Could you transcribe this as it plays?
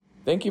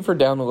Thank you for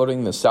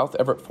downloading the South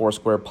Everett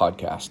Foursquare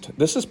podcast.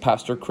 This is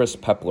Pastor Chris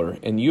Pepler,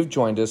 and you've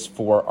joined us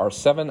for our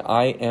 7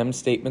 I Am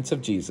statements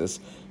of Jesus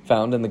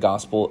found in the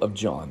Gospel of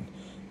John.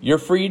 You're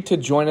free to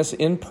join us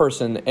in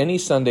person any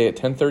Sunday at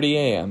 10:30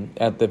 a.m.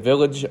 at the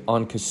Village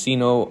on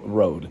Casino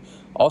Road.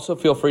 Also,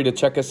 feel free to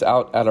check us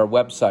out at our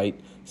website,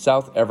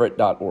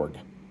 southeverett.org.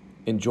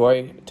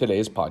 Enjoy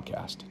today's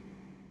podcast.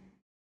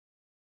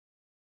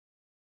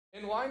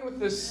 In line with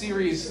this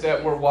series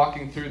that we're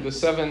walking through, the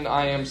 7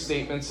 I Am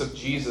statements of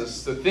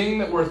Jesus, the thing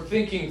that we're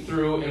thinking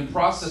through and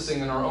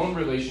processing in our own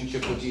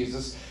relationship with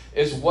Jesus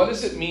is what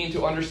does it mean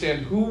to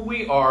understand who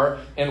we are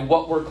and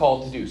what we're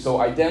called to do. So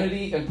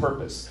identity and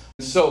purpose.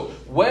 So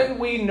when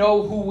we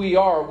know who we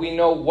are, we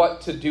know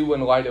what to do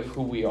in light of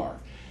who we are.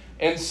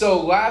 And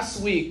so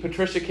last week,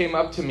 Patricia came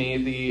up to me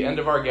at the end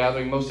of our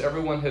gathering. Most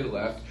everyone had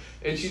left.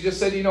 And she just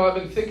said, I've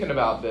been thinking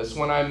about this.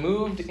 When I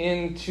moved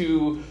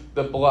into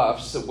the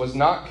Bluffs, it was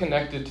not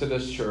connected to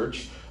this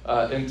church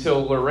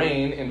until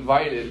Lorraine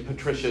invited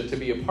Patricia to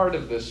be a part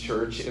of this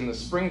church in the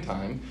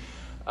springtime.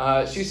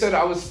 She said,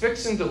 I was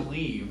fixing to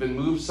leave and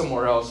move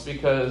somewhere else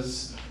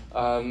because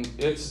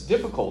it's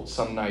difficult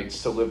some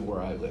nights to live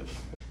where I live.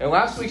 And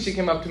last week she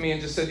came up to me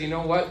and just said, you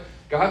know what?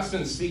 God's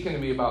been speaking to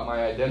me about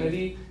my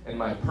identity and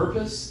my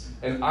purpose.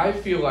 And I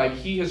feel like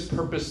He has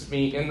purposed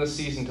me in the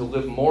season to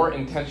live more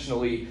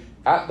intentionally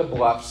at the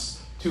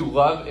Bluffs, to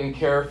love and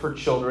care for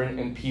children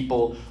and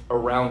people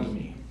around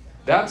me.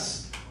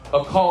 That's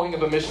a calling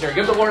of a missionary.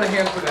 Give the Lord a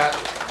hand for that.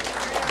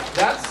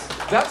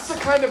 That's the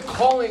kind of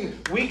calling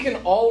we can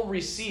all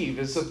receive.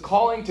 It's a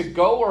calling to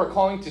go or a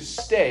calling to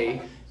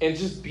stay and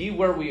just be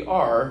where we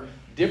are,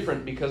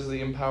 different because of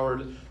the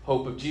empowered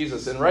hope of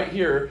Jesus. And right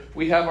here,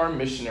 we have our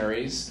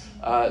missionaries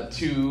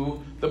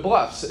to the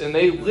Bluffs, and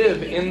they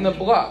live in the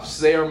Bluffs.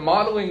 They are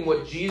modeling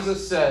what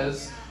Jesus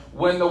says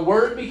when the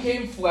Word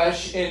became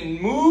flesh and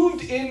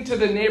moved into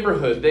the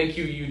neighborhood. Thank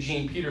you,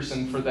 Eugene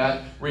Peterson, for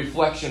that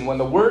reflection. When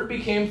the Word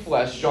became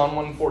flesh, John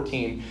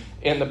 1:14,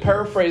 and to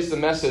paraphrase the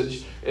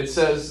Message, it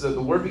says that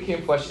the Word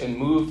became flesh and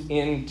moved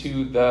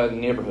into the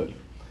neighborhood.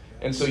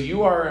 And so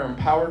you are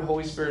empowered,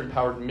 Holy Spirit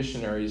empowered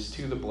missionaries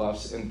to the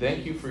Bluffs, and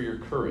thank you for your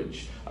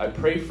courage. I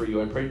pray for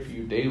you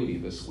daily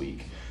this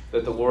week,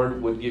 that the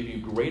Lord would give you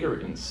greater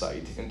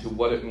insight into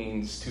what it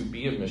means to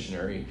be a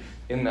missionary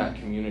in that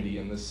community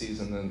in this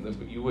season, and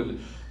that you would,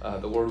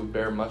 the Lord would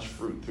bear much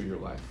fruit through your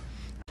life.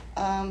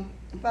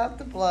 About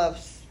the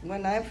Bluffs,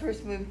 when I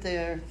first moved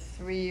there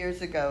 3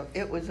 years ago,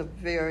 it was a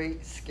very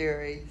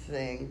scary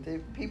thing. The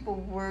people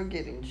were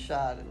getting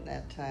shot in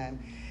that time,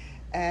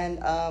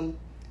 and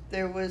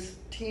there was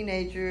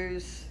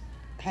teenagers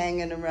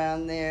hanging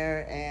around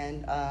there,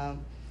 and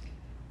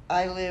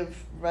I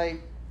live right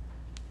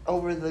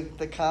over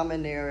the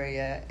common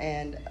area,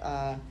 and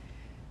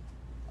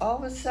all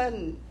of a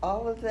sudden,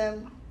 all of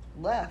them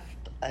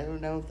left. I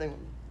don't know if they,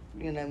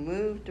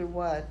 moved or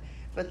what,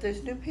 but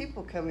there's new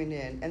people coming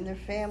in, and their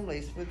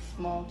families with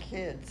small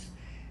kids,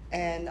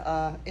 and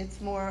it's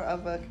more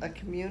of a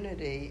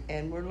community,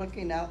 and we're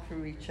looking out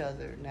for each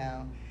other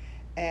now.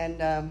 And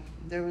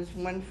there was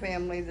one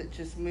family that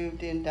just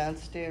moved in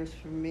downstairs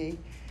from me,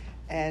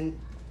 and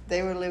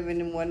they were living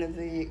in one of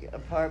the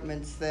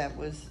apartments that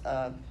was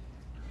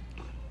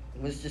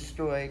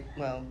destroyed,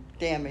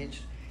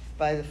 damaged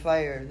by the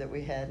fire that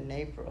we had in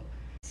April.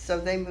 So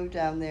they moved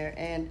down there,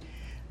 and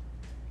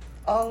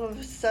all of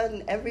a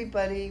sudden,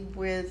 everybody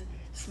with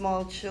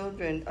small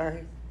children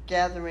are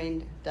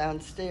gathering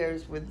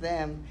downstairs with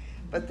them,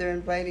 but they're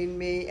inviting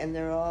me, and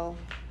they're all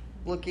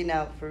looking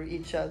out for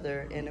each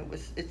other, and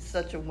it's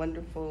such a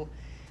wonderful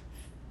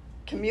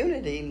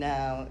community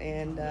now,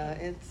 and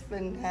it's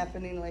been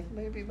happening like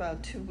maybe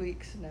about 2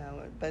 weeks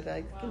now, but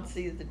I can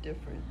see the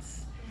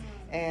difference.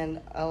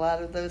 And a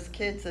lot of those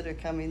kids that are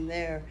coming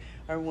there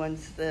are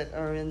ones that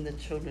are in the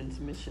children's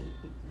mission,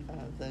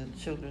 the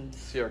children's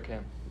CR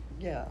camp.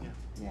 Yeah.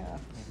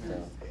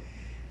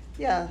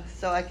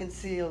 So I can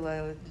see a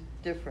lot of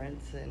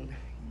difference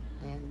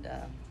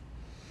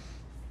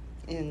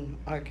in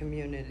our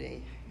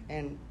community.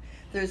 And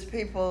there's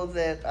people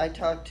that I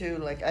talk to,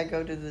 like I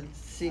go to the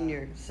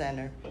senior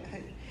center,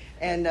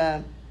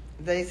 and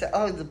they say,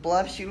 oh, the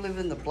Bluffs, you live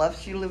in the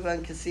Bluffs, you live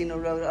on Casino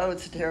Road, oh,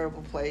 it's a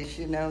terrible place,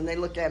 and they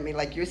look at me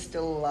like, you're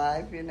still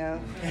alive,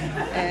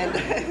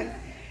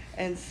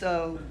 and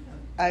so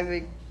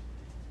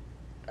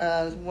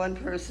one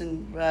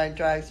person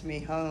drives me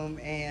home,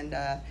 and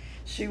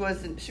she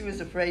was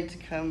afraid to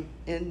come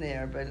in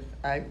there, but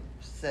I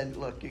said,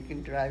 look, you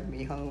can drive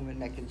me home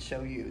and I can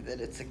show you that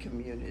it's a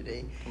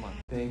community. Come on.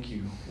 Thank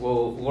you.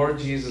 Well, Lord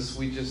Jesus,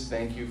 we just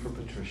thank you for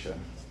Patricia.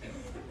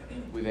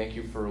 We thank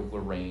you for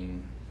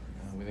Lorraine.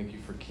 We thank you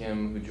for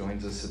Kim, who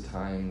joins us at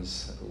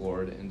times,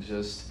 Lord, and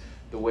just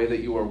the way that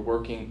you are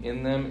working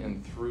in them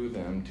and through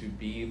them to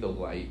be the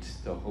light,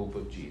 the hope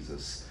of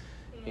Jesus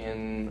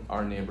in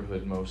our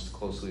neighborhood most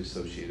closely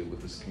associated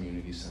with this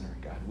community center.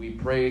 God, we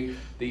pray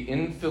the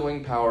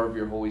infilling power of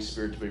your Holy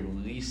Spirit to be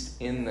released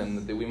in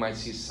them, that we might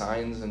see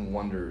signs and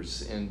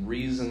wonders and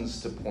reasons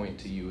to point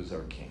to you as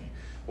our King.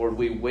 Lord,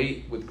 we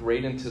wait with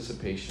great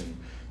anticipation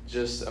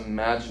just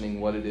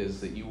imagining what it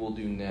is that you will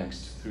do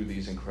next through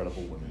these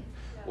incredible women.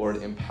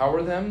 Lord,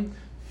 empower them,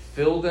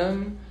 fill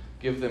them,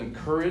 give them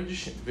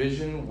courage,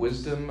 vision,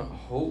 wisdom,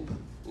 hope,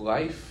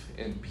 life,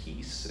 and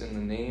peace. In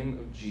the name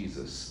of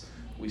Jesus,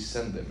 we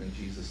send them in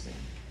Jesus' name.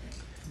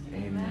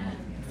 Amen.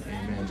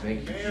 Amen.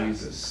 Thank you,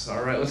 Jesus.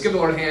 All right, let's give the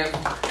Lord a hand.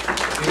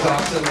 He's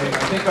awesome. I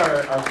think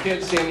our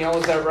kids, Danielle,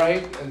 is that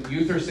right? And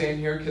youth are staying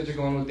here. Kids are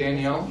going with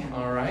Danielle.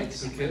 All right,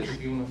 so kids,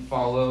 if you want to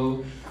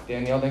follow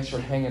Danielle, thanks for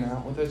hanging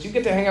out with us. You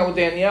get to hang out with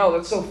Danielle.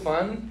 That's so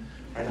fun.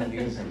 All right, you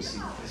guys have a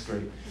seat. That's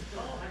great.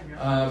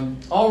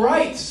 All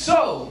right,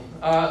 so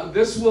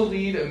this will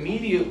lead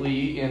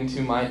immediately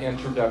into my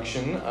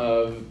introduction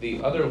of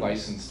the other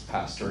licensed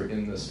pastor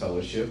in this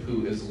fellowship,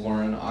 who is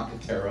Lauren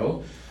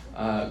Acatero.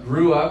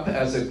 Grew up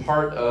as a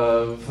part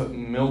of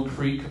Mill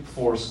Creek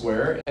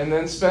Foursquare, and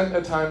then spent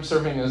a time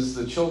serving as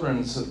the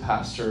children's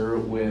pastor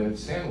with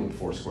Stanwood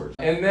Foursquare.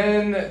 And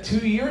then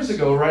 2 years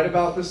ago, right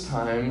about this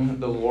time,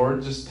 the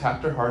Lord just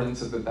tapped our heart and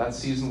said that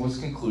season was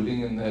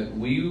concluding and that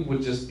we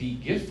would just be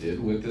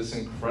gifted with this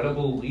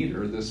incredible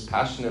leader, this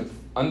passionate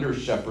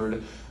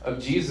under-shepherd of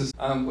Jesus,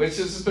 which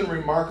has been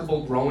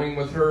remarkable growing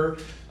with her.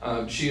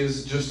 She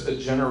is just a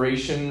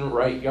generation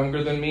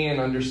younger than me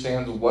and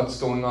understands what's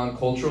going on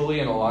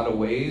culturally in a lot of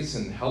ways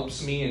and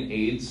helps me and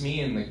aids me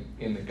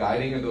in the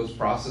guiding of those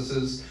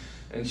processes.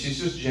 And she's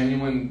just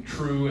genuine,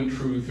 true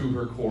through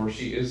her core.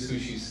 She is who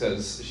she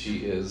says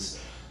she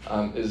is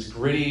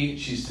gritty,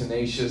 she's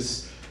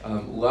tenacious,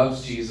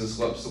 loves Jesus,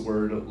 loves the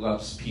Word,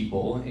 loves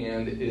people,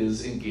 and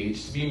is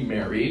engaged to be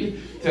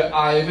married to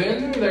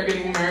Ivan. They're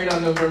getting married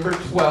on November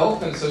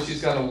 12th, and so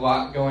she's got a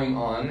lot going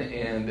on,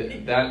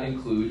 and that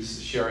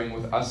includes sharing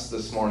with us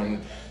this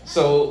morning.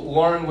 So,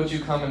 Lauren, would you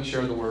come and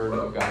share the Word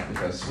of God with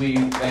us? We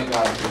thank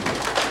God for you.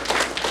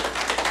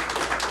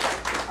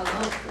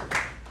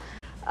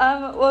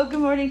 Hello. Well,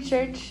 good morning,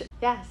 church.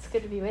 Yeah, it's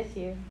good to be with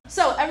you.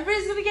 So,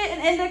 everybody's going to get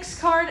an index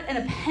card and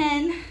a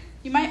pen.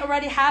 You might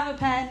already have a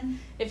pen.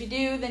 If you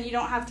do, then you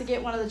don't have to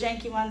get one of the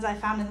janky ones I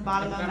found in the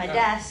bottom of my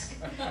desk.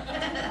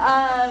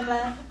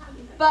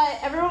 But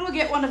everyone will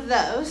get one of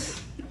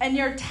those. And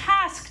your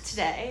task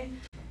today,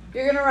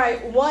 you're going to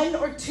write 1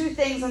 or 2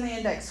 things on the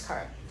index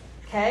card.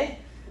 Okay?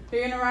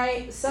 You're going to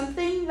write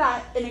something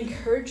an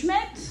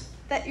encouragement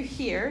that you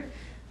hear,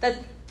 that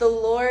the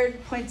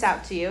Lord points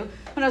out to you.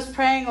 When I was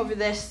praying over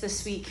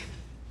this week,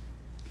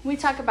 we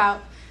talk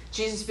about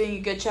Jesus being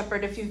a good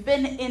shepherd. If you've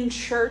been in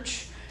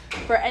church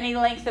for any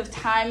length of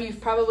time,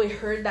 you've probably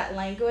heard that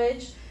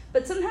language.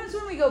 But sometimes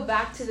when we go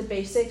back to the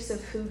basics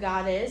of who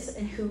God is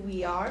and who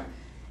we are,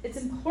 it's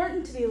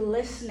important to be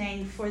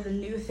listening for the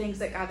new things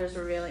that God is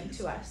revealing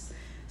to us.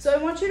 So I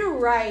want you to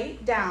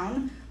write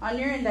down on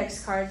your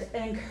index card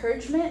an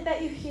encouragement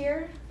that you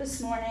hear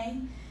this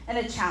morning and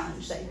a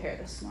challenge that you hear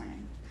this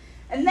morning.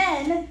 And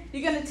then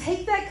you're going to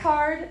take that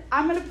card.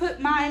 I'm going to put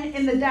mine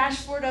in the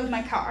dashboard of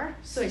my car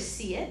so I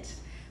see it.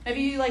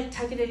 Maybe you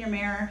tuck it in your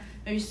mirror.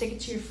 Maybe stick it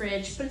to your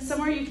fridge. Put it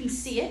somewhere you can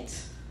see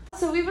it.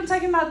 So we've been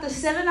talking about the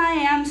 7 I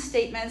am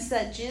statements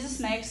that Jesus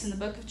makes in the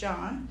book of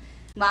John.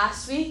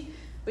 Last week,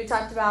 we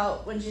talked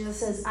about when Jesus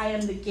says, I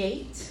am the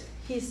gate.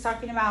 He's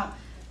talking about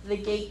the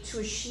gate to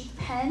a sheep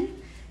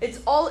pen. It's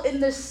all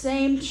in the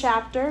same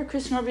chapter.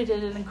 Chris Norby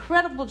did an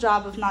incredible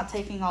job of not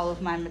taking all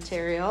of my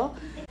material.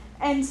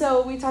 And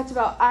so we talked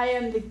about I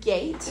am the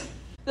gate.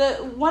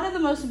 One of the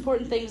most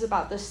important things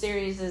about this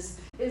series is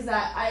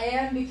that I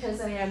am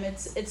because I am.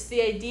 It's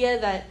the idea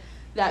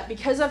that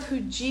because of who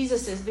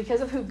Jesus is,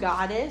 because of who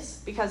God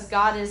is, because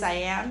God is I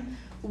am,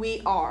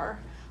 we are.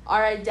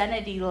 Our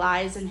identity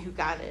lies in who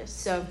God is.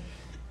 So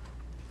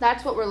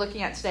that's what we're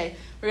looking at today.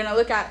 We're going to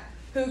look at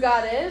who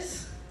God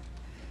is,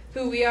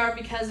 who we are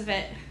because of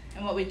it,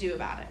 and what we do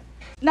about it.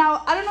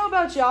 Now, I don't know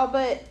about y'all,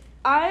 but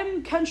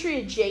I'm country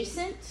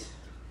adjacent.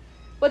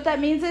 What that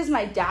means is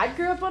my dad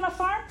grew up on a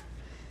farm.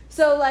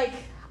 So,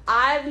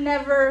 I've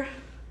never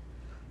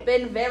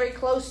been very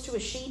close to a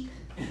sheep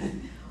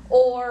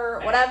or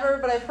whatever,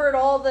 but I've heard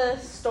all the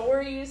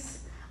stories.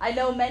 I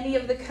know many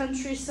of the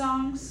country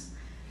songs.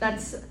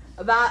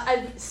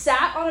 I've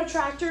sat on a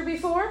tractor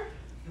before,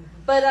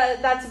 but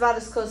that's about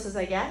as close as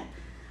I get.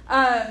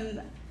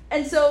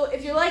 And so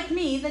if you're like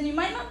me, then you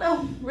might not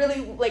know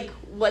really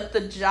what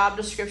the job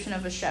description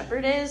of a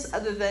shepherd is,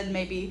 other than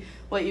maybe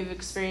what you've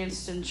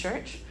experienced in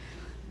church.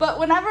 But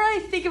whenever I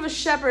think of a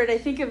shepherd, I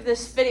think of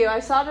this video.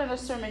 I saw it in a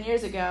sermon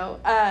years ago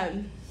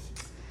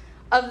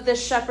of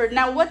this shepherd.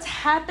 Now, what's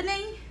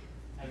happening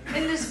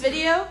in this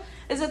video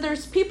is that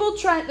there's a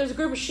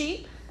group of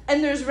sheep,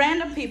 and there's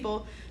random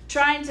people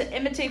trying to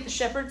imitate the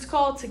shepherd's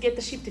call to get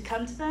the sheep to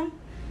come to them.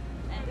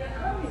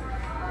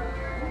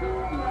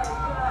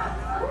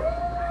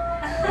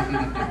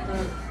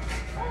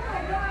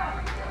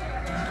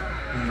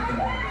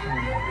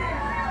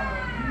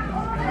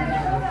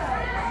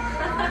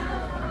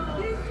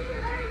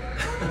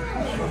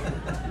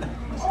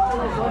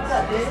 What's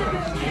up, dude?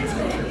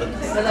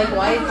 They're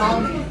why are you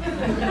calling me?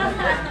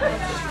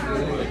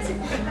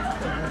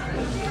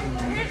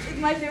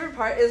 My favorite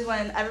part is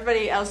when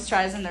everybody else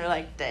tries and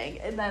they're dang.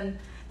 And then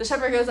the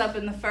shepherd goes up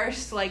and the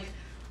first,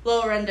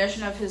 little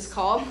rendition of his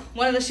call.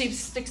 One of the sheep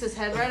sticks his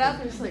head right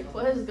up and he's like,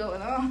 what is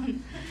going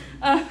on?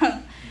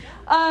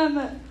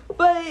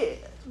 But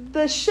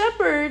the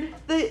shepherd,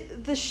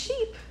 the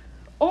sheep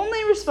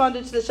only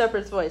responded to the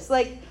shepherd's voice.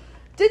 Like,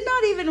 did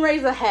not even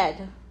raise a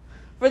head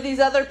for these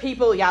other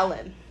people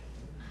yelling.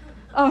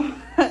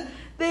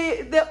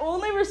 The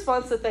only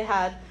response that they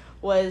had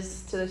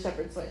was to the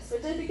shepherd's voice,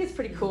 which I think is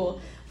pretty cool.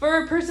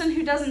 For a person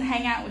who doesn't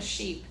hang out with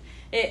sheep,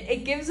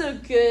 it gives a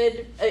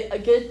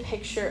good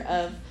picture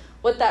of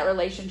what that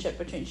relationship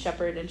between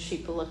shepherd and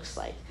sheep looks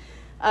like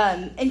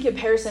in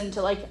comparison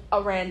to like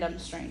a random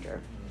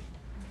stranger.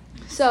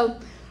 So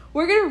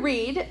we're going to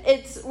read.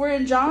 We're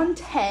in John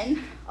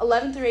 10,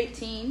 11 through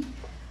 18.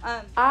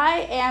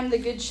 I am the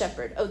good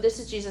shepherd. Oh, this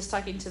is Jesus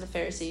talking to the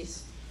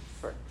Pharisees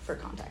for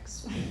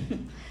context.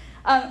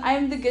 I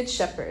am the good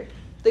shepherd.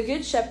 The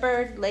good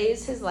shepherd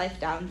lays his life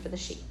down for the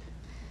sheep.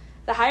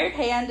 The hired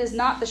hand is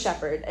not the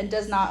shepherd and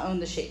does not own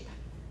the sheep.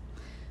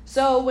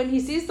 So when he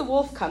sees the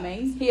wolf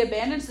coming, he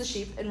abandons the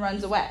sheep and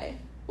runs away,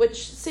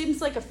 which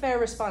seems like a fair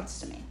response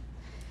to me.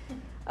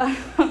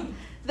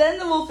 Then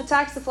the wolf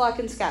attacks the flock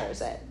and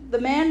scatters it. The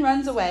man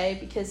runs away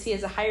because he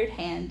is a hired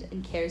hand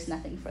and cares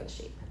nothing for the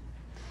sheep.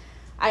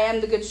 I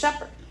am the good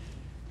shepherd.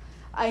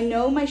 I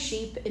know my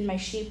sheep and my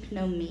sheep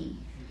know me,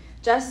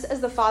 just as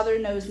the Father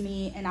knows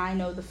me and I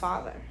know the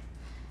Father.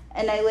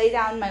 And I lay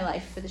down my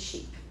life for the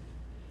sheep.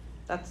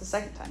 That's the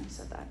second time he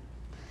said that.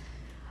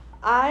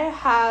 I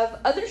have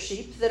other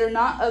sheep that are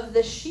not of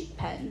this sheep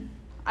pen.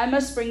 I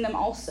must bring them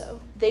also.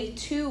 They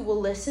too will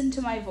listen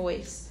to my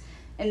voice,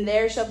 and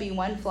there shall be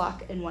one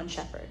flock and one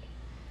shepherd.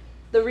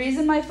 The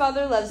reason my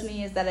Father loves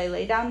me is that I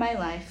lay down my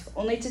life,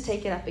 only to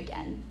take it up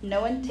again.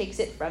 No one takes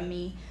it from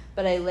me,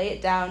 but I lay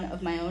it down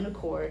of my own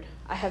accord.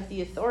 I have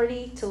the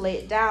authority to lay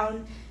it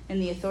down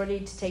and the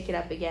authority to take it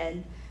up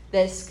again.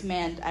 This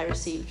command I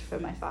received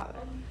from my Father.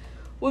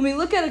 When we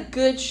look at a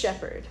good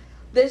shepherd,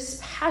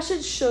 this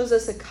passage shows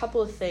us a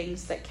couple of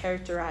things that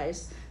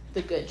characterize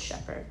the good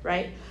shepherd,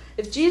 right?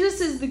 If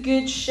Jesus is the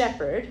good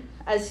shepherd,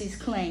 as he's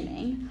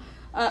claiming,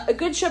 a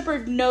good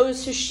shepherd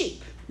knows his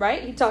sheep,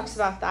 right? He talks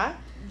about that.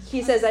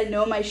 He says, I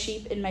know my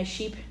sheep and my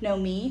sheep know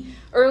me.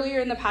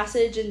 Earlier in the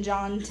passage in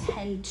John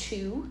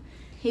 10:2,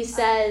 he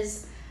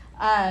says,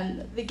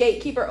 the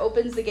gatekeeper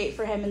opens the gate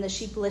for him and the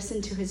sheep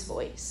listen to his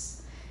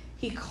voice.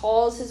 He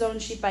calls his own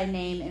sheep by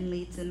name and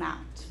leads them out.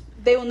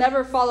 They will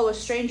never follow a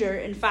stranger.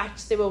 In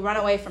fact, they will run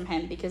away from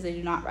him because they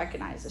do not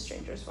recognize a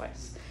stranger's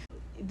voice.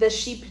 The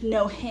sheep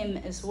know him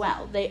as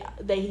well.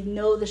 They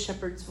know the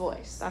shepherd's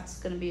voice. That's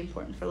going to be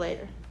important for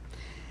later.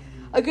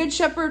 A good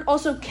shepherd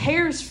also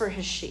cares for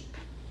his sheep.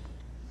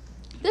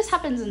 This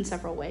happens in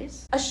several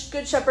ways. A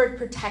good shepherd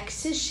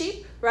protects his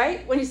sheep,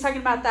 right? When he's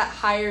talking about that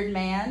hired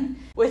man,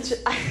 which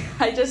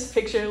I just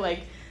picture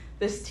like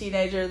this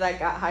teenager that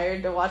got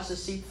hired to watch the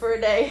sheep for a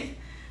day.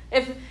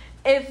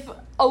 If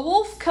a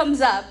wolf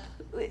comes up,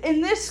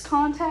 in this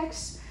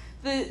context,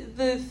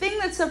 the thing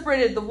that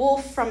separated the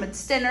wolf from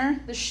its dinner,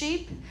 the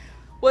sheep,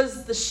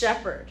 was the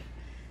shepherd.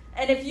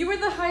 And if you were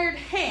the hired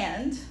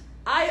hand,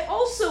 I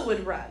also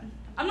would run.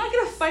 I'm not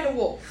going to fight a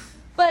wolf.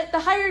 But the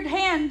hired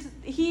hand,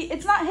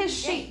 it's not his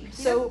sheep,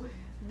 so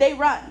they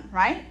run,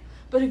 right?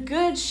 But a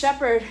good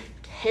shepherd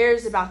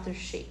cares about their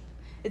sheep.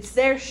 It's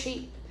their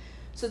sheep.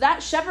 So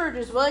that shepherd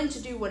is willing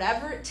to do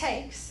whatever it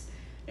takes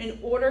in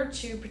order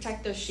to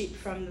protect those sheep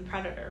from the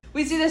predator.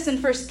 We see this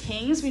in 1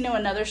 Kings. We know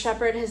another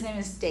shepherd. His name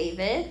is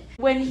David.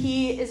 When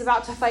he is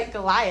about to fight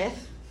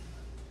Goliath,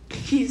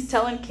 he's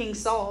telling King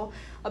Saul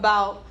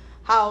about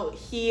how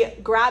he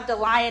grabbed a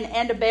lion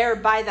and a bear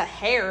by the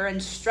hair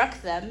and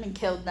struck them and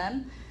killed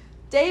them.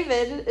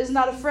 David is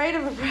not afraid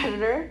of a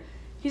predator.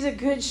 He's a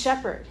good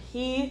shepherd.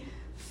 He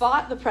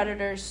fought the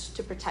predators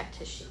to protect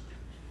his sheep.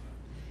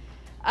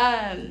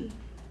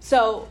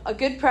 So a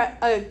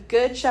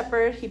good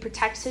shepherd, he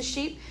protects his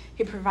sheep.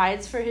 He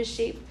provides for his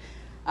sheep.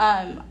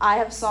 I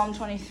have Psalm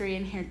 23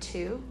 in here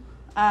too.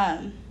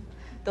 The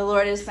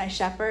Lord is my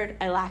shepherd.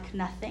 I lack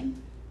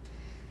nothing.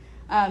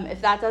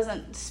 If that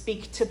doesn't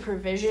speak to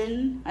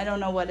provision, I don't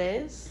know what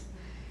is.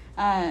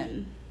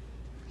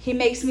 He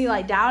makes me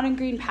lie down in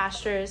green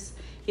pastures.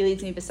 He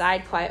leads me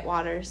beside quiet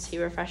waters. He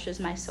refreshes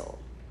my soul.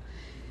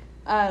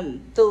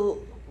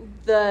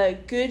 The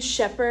good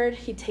shepherd,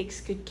 he takes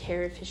good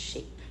care of his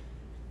sheep.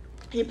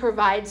 He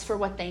provides for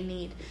what they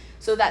need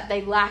so that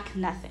they lack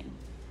nothing.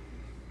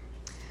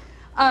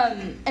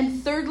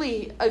 And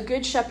thirdly, a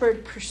good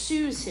shepherd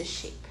pursues his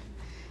sheep.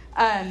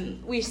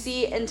 We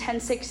see in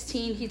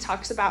 10:16, he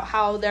talks about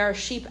how there are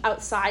sheep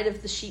outside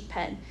of the sheep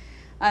pen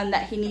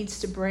that he needs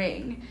to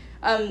bring.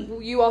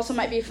 You also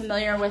might be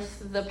familiar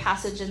with the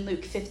passage in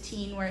Luke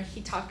 15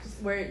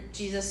 where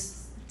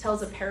Jesus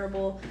tells a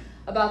parable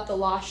about the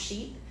lost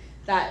sheep,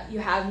 that you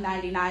have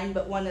 99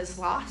 but one is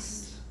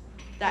lost,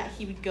 that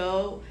he would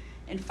go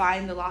and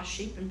find the lost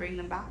sheep and bring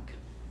them back.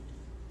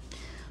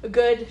 A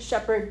good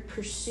shepherd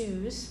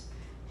pursues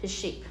his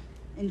sheep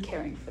in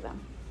caring for them.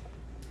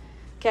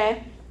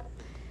 Okay?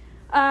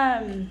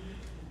 The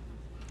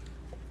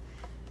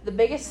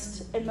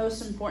biggest and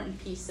most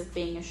important piece of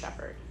being a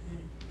shepherd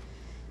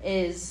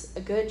is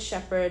a good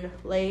shepherd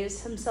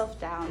lays himself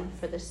down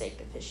for the sake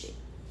of his sheep.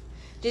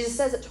 Jesus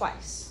says it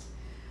twice.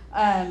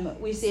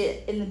 We see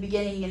it in the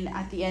beginning and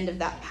at the end of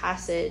that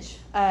passage.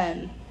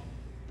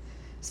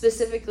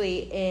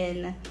 Specifically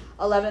in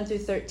 11 through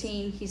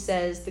 13, he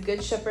says, the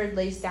good shepherd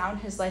lays down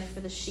his life for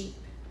the sheep.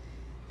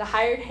 The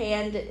hired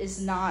hand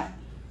is not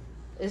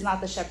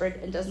the shepherd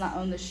and does not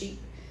own the sheep,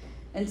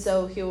 and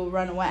so he will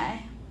run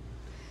away.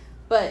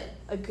 But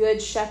a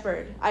good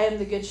shepherd, I am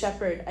the good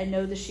shepherd. I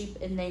know the sheep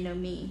and they know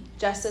me,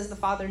 just as the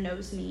Father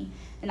knows me,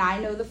 and I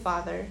know the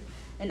Father,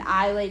 and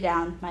I lay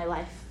down my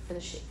life for the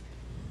sheep.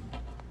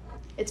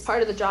 It's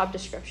part of the job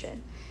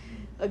description.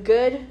 A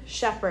good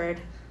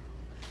shepherd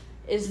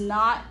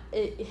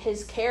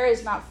his care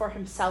is not for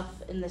himself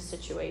in this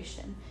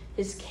situation.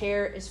 His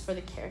care is for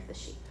the care of the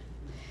sheep.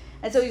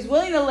 And so he's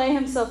willing to lay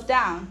himself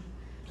down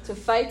to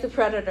fight the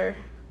predator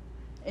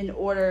in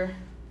order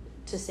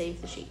to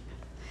save the sheep.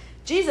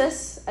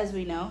 Jesus, as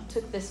we know,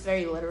 took this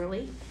very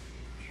literally.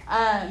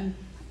 And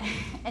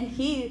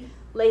he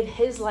laid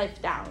his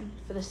life down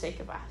for the sake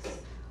of us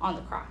on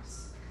the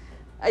cross.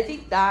 I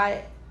think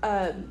that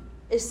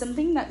is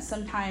something that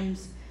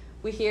sometimes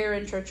we hear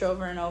in church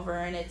over and over,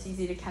 and it's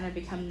easy to kind of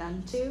become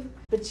numb to.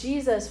 But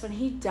Jesus, when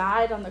he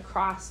died on the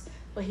cross,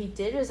 what he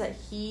did is that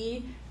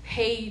he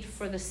paid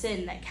for the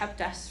sin that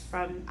kept us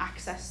from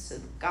access to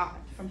God,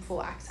 from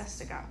full access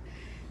to God.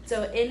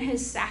 So in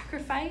his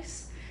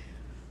sacrifice,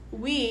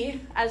 we,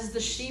 as the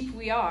sheep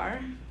we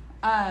are,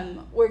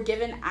 were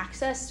given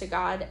access to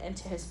God and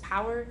to his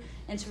power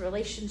and to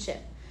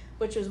relationship,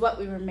 which was what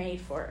we were made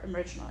for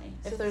originally.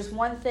 If there's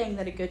one thing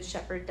that a good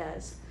shepherd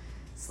does,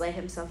 it's lay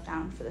himself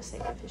down for the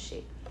sake of his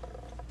sheep.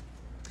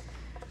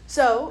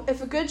 So,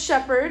 if a good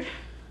shepherd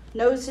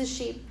knows his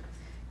sheep,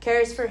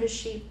 cares for his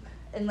sheep,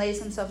 and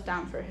lays himself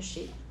down for his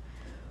sheep,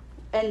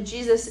 and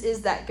Jesus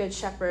is that good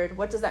shepherd,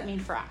 what does that mean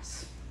for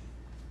us?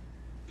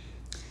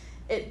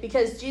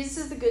 Because Jesus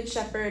is the good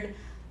shepherd,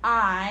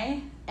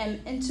 I am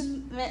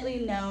intimately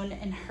known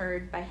and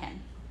heard by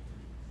him.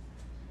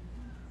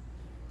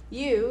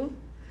 You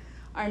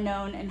are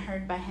known and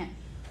heard by him.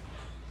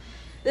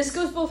 This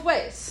goes both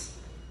ways.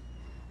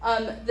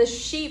 The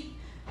sheep,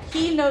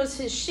 he knows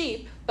his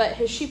sheep, but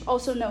his sheep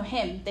also know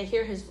him. They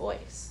hear his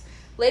voice.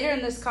 Later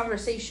in this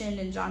conversation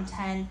in John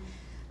 10,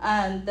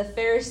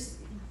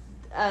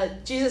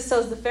 Jesus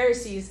tells the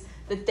Pharisees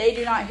that they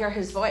do not hear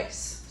his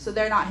voice, so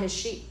they're not his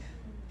sheep.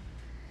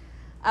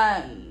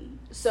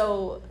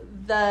 So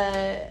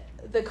the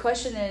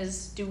question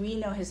is, do we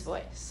know his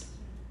voice?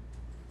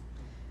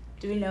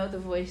 Do we know the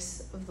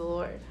voice of the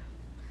Lord?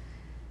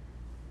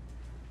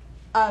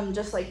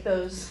 Just like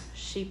those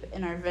sheep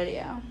in our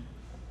video.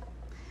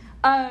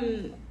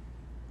 And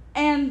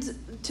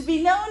to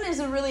be known is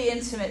a really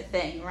intimate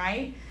thing,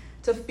 right?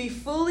 To be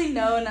fully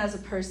known as a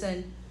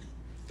person,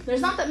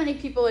 there's not that many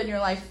people in your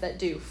life that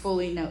do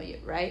fully know you,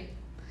 right?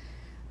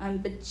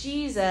 But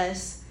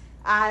Jesus,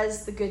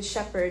 as the good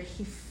shepherd,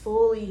 he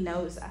fully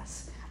knows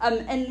us.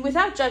 And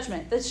without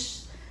judgment,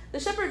 the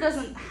shepherd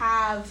doesn't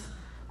have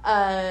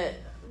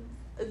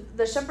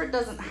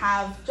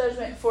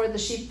judgment for the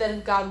sheep that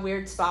have got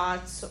weird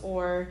spots,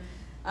 or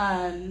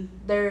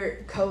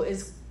their coat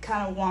is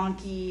kind of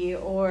wonky,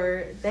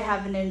 or they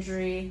have an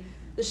injury.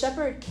 The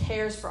shepherd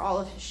cares for all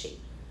of his sheep.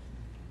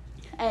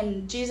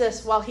 And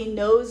Jesus, while he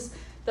knows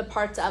the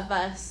parts of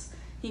us,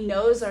 he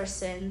knows our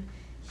sin,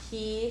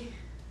 he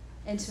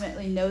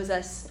intimately knows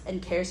us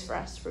and cares for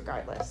us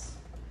regardless.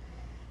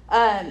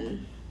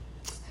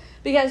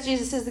 Because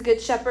Jesus is the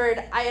good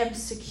shepherd, I am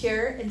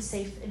secure and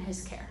safe in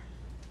his care.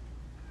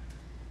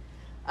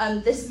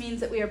 This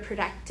means that we are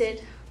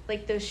protected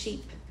like those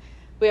sheep.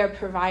 We are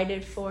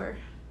provided for,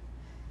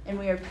 and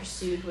we are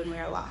pursued when we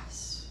are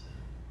lost.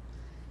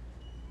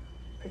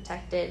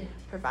 Protected,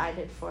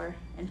 provided for,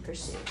 and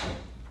pursued.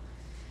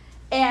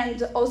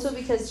 And also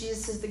because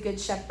Jesus is the good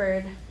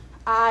shepherd,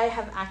 I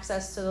have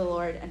access to the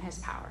Lord and his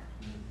power.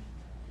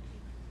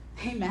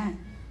 Amen.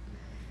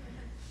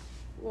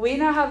 We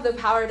now have the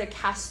power to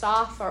cast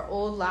off our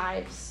old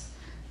lives,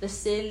 the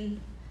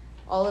sin,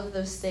 all of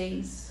those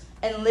things,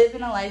 and live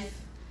in a life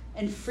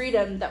and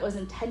freedom that was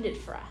intended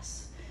for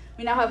us.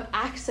 We now have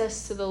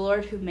access to the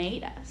Lord who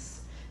made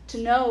us, to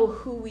know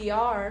who we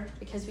are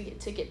because we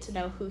get to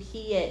know who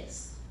he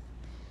is.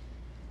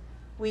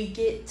 We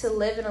get to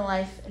live in a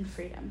life in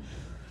freedom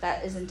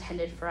that is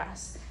intended for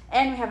us.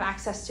 And we have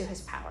access to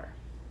his power,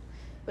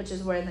 which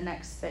is where the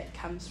next bit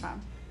comes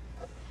from.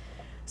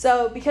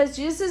 So because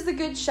Jesus is the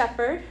good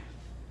shepherd,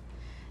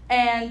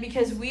 and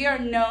because we are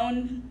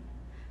known,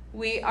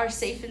 we are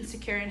safe and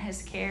secure in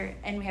his care,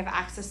 and we have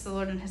access to the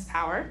Lord and his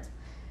power,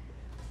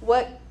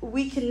 what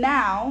we can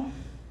now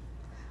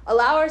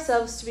allow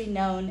ourselves to be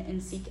known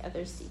and seek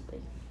others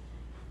deeply.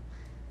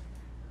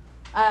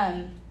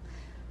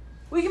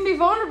 We can be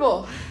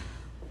vulnerable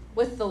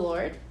with the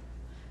Lord,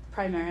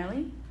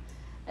 primarily,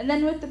 and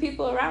then with the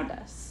people around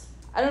us.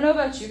 I don't know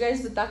about you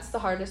guys, but that's the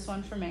hardest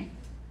one for me.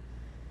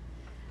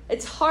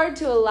 It's hard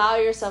to allow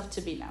yourself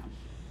to be known,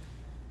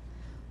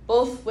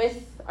 both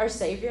with our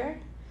Savior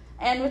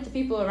and with the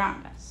people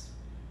around us.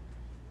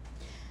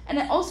 And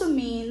it also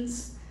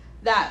means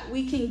that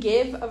we can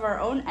give of our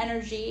own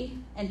energy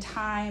and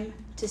time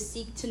to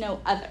seek to know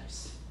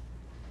others.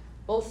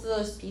 Both of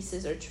those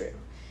pieces are true.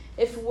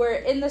 If we're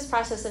in this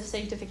process of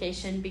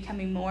sanctification,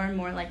 becoming more and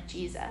more like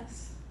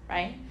Jesus,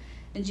 right?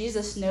 And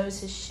Jesus knows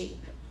his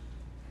sheep,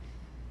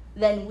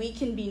 then we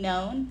can be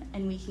known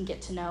and we can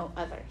get to know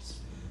others.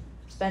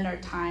 Spend our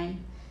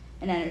time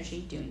and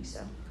energy doing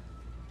so.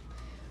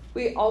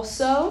 We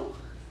also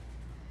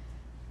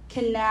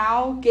can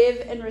now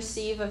give and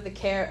receive of the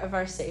care of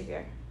our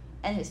Savior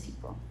and his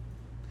people.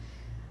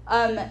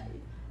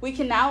 We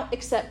can now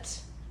accept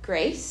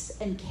grace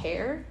and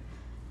care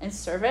and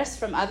service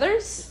from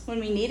others when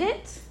we need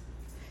it.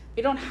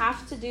 We don't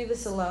have to do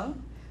this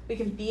alone. We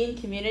can be in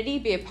community,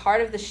 be a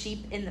part of the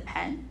sheep in the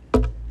pen.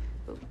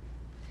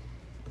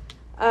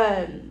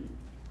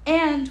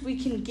 And we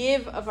can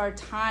give of our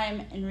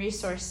time and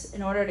resource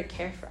in order to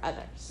care for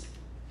others.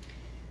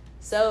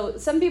 So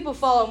some people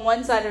fall on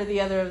one side or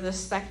the other of this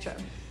spectrum.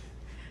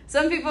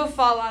 Some people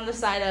fall on the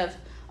side of,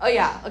 oh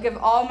yeah, I'll give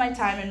all my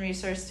time and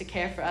resource to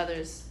care for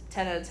others,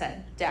 10 out of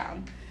 10,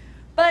 down.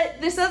 But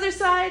this other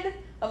side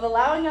of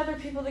allowing other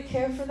people to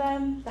care for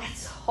them,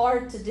 that's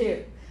hard to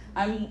do.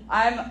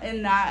 I'm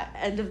in that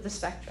end of the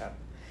spectrum.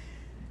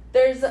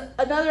 There's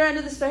another end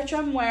of the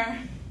spectrum where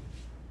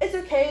it's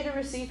okay to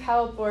receive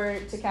help or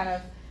to kind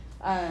of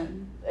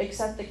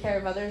accept the care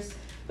of others,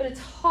 but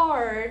it's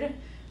hard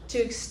to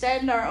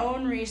extend our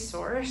own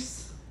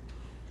resource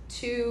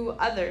to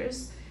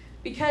others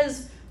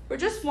because we're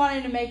just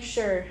wanting to make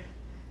sure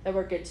that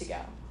we're good to go.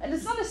 And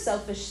it's not a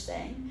selfish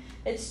thing.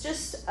 It's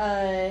just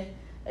a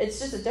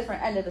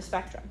different end of the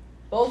spectrum.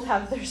 Both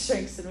have their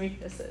strengths and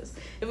weaknesses.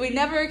 If we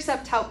never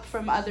accept help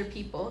from other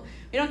people,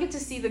 we don't get to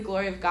see the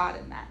glory of God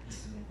in that.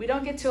 We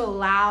don't get to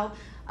allow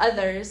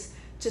others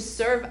to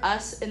serve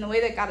us in the way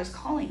that God is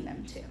calling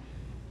them to.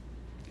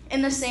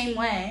 In the same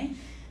way,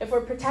 if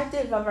we're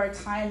protective of our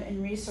time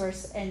and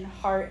resource and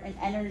heart and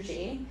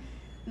energy,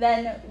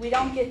 then we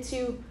don't get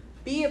to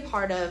be a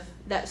part of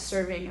that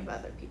serving of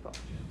other people.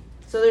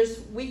 So there's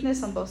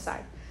weakness on both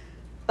sides.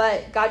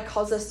 But God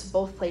calls us to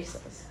both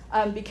places.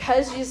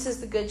 Because Jesus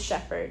is the good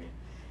shepherd,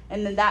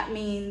 and then that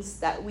means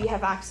that we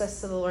have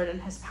access to the Lord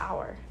and his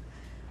power,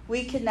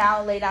 we can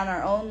now lay down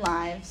our own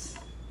lives,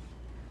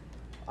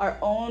 our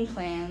own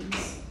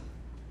plans,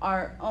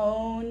 our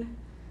own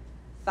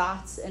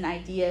thoughts and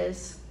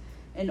ideas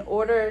in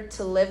order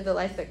to live the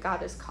life that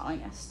God is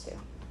calling us to.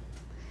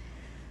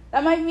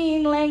 That might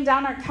mean laying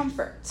down our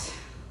comfort,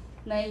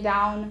 laying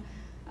down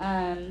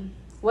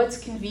what's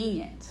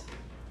convenient.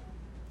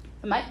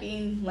 It might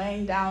mean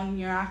laying down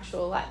your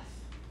actual life.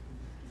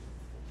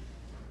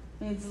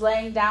 It means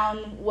laying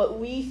down what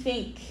we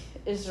think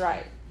is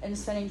right and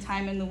spending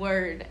time in the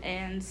Word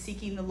and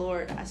seeking the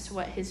Lord as to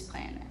what his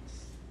plan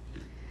is.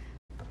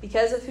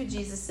 Because of who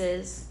Jesus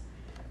is,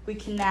 we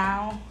can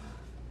now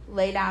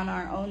lay down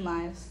our own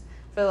lives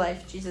for the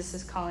life Jesus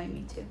is calling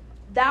me to.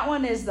 That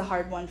one is the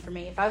hard one for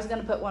me. If I was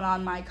going to put one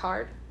on my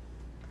card,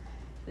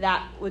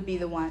 that would be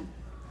the one.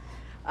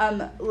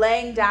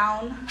 Laying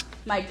down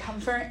my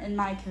comfort and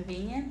my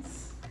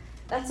convenience,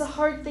 that's a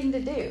hard thing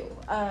to do.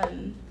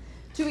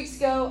 2 weeks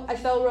ago, I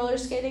fell roller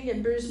skating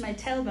and bruised my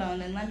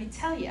tailbone, and let me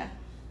tell you,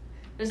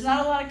 there's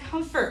not a lot of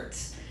comfort.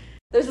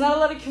 There's not a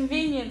lot of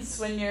convenience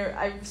when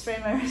I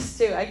sprained my wrist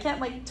too. I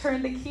can't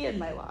turn the key in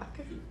my lock.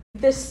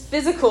 This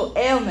physical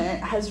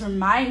ailment has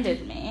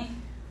reminded me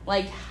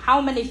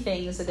how many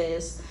things it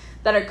is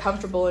that are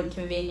comfortable and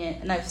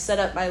convenient, and I've set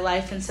up my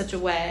life in such a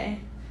way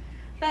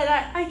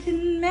that I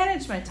can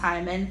manage my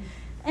time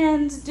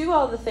and do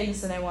all the things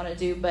that I want to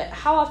do. But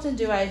how often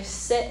do I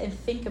sit and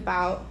think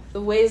about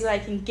the ways that I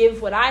can give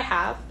what I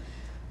have?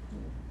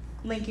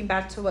 Linking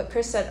back to what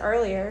Chris said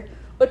earlier,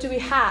 what do we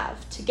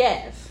have to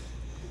give?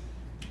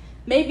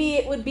 Maybe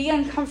it would be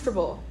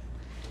uncomfortable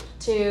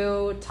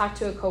to talk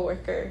to a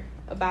coworker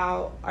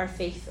about our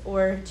faith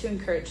or to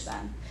encourage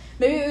them.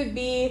 Maybe it would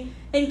be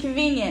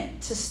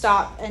inconvenient to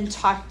stop and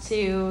talk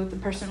to the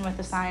person with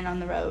a sign on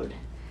the road.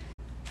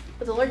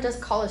 But the Lord does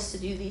call us to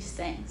do these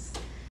things.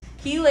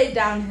 He laid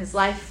down his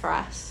life for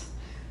us.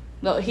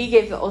 Though he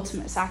gave the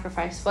ultimate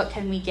sacrifice. What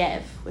can we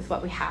give with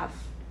what we have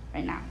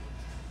right now?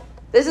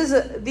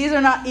 These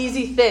are not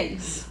easy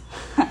things.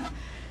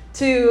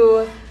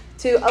 To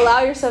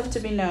allow yourself to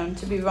be known,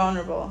 to be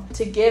vulnerable,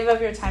 to give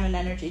of your time and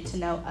energy to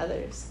know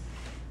others,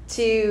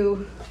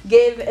 to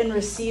give and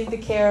receive the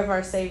care of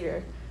our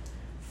Savior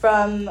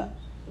from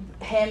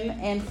him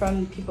and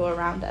from people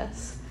around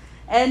us.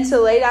 And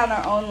to lay down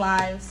our own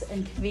lives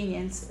and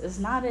convenience is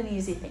not an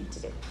easy thing to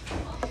do.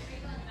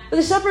 But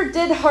the shepherd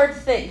did hard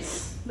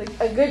things, like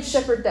a good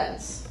shepherd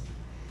does.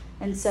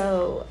 And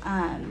so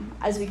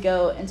as we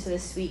go into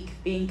this week,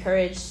 be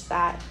encouraged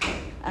that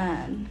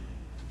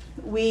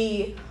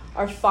we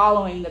are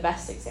following the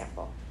best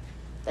example,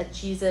 that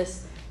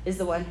Jesus is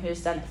the one who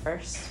has done it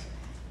first.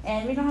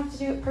 And we don't have to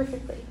do it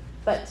perfectly,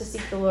 but to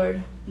seek the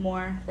Lord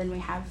more than we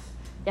have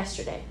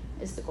yesterday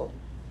is the goal.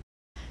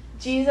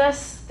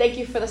 Jesus, thank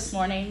you for this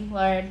morning,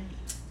 Lord.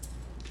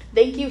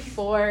 Thank you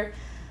for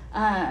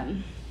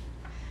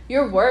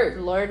your word,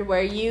 Lord,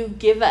 where you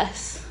give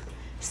us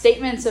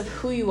statements of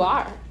who you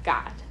are,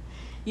 God.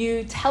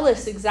 You tell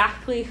us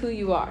exactly who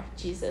you are,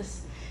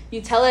 Jesus.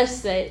 You tell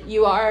us that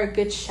you are a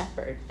good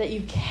shepherd, that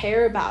you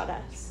care about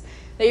us,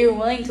 that you're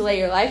willing to lay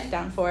your life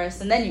down for us,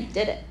 and then you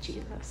did it,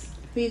 Jesus.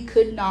 We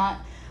could not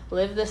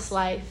live this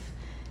life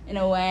in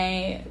a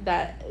way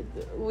that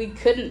we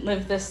couldn't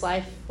live this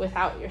life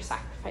without your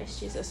sacrifice,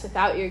 Jesus,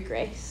 without your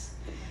grace,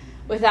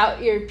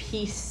 without your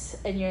peace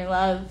and your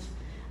love,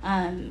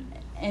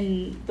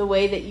 and the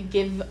way that you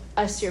give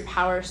us your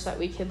power so that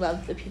we can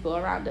love the people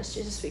around us.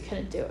 Jesus, we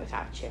couldn't do it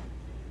without you.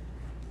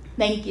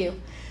 Thank you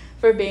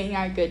for being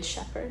our good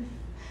shepherd.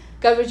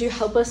 God, would you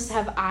help us to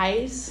have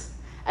eyes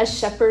as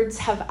shepherds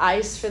have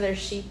eyes for their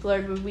sheep?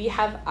 Lord, would we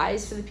have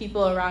eyes for the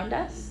people around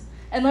us?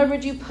 And Lord,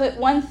 would you put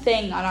one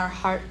thing on our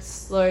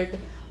hearts, Lord,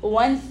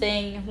 one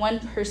thing, one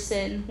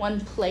person,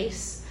 one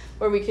place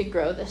where we could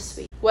grow this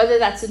week? Whether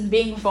that's in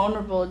being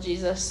vulnerable,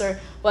 Jesus, or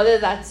whether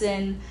that's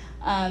in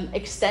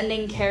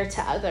extending care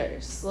to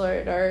others,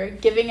 Lord, or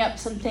giving up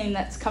something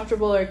that's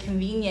comfortable or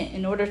convenient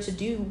in order to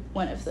do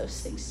one of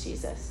those things,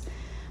 Jesus.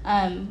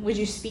 Would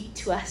you speak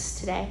to us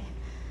today?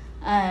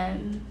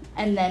 And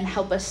then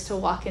help us to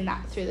walk in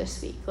that through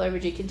this week. Lord,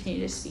 would you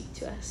continue to speak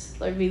to us?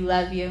 Lord, we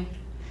love you.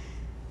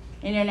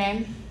 In your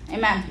name,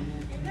 amen.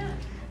 Amen.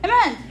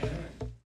 Amen.